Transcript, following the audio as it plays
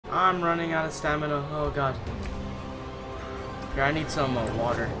I'm running out of stamina. Oh god. Here, I need some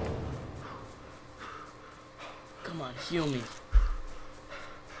water. Come on, heal me.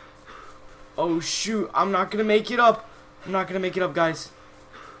 Oh shoot, I'm not gonna make it up. I'm not gonna make it up, guys.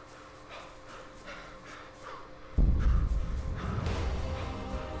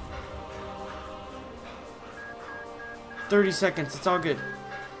 "30 seconds, it's all good."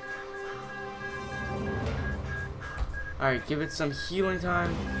 Alright, give it some healing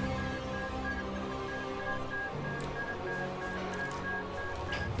time.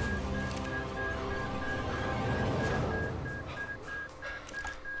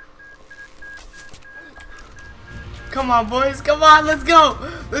 Come on, boys. Come on, let's go.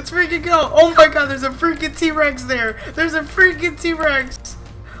 Let's freaking go. Oh my god, there's a freaking T-Rex there. There's a freaking T-Rex.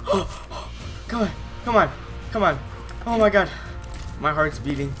 Come on. Come on. Come on. Oh my god. My heart's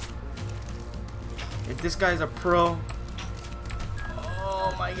beating. If this guy's a pro.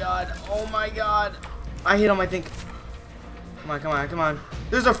 Oh my god. Oh my god. I hit him, I think. Come on, come on, come on.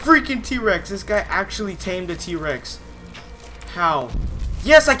 There's a freaking T-Rex. This guy actually tamed a T-Rex. How?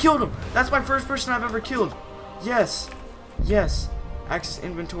 Yes, I killed him. That's my first person I've ever killed. Yes. Yes. Access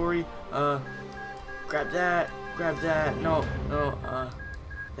inventory. Grab that. Grab that. No. No.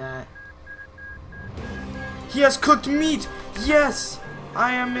 That. He has cooked meat. Yes.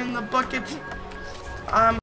 I am in the bucket. I'm